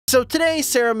So today,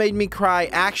 Sarah made me cry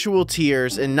actual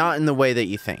tears and not in the way that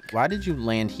you think. Why did you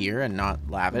land here and not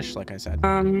lavish, like I said?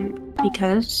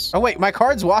 Because... Oh wait, my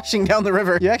card's washing down the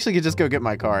river. You actually could just go get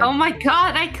my card. Oh my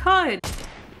god, I could!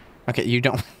 Okay, you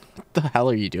don't... What the hell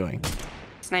are you doing?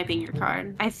 Sniping your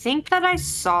card. I think that I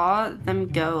saw them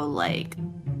go, like...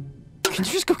 Can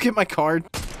you just go get my card?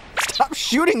 Stop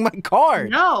shooting my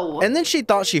card! No! And then she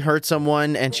thought she hurt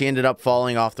someone and she ended up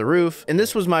falling off the roof. And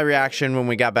this was my reaction when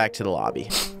we got back to the lobby.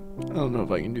 I don't know if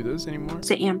I can do this anymore.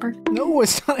 Is it Amber? No,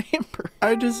 it's not Amber.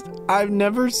 I've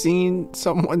never seen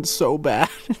someone so bad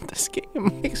in this game.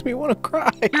 It makes me want to cry.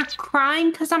 You're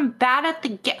crying because I'm bad at the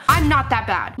game. I'm not that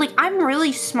bad. Like, I'm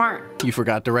really smart. You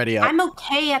forgot to ready up. I'm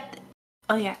okay at the...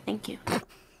 Oh yeah, thank you.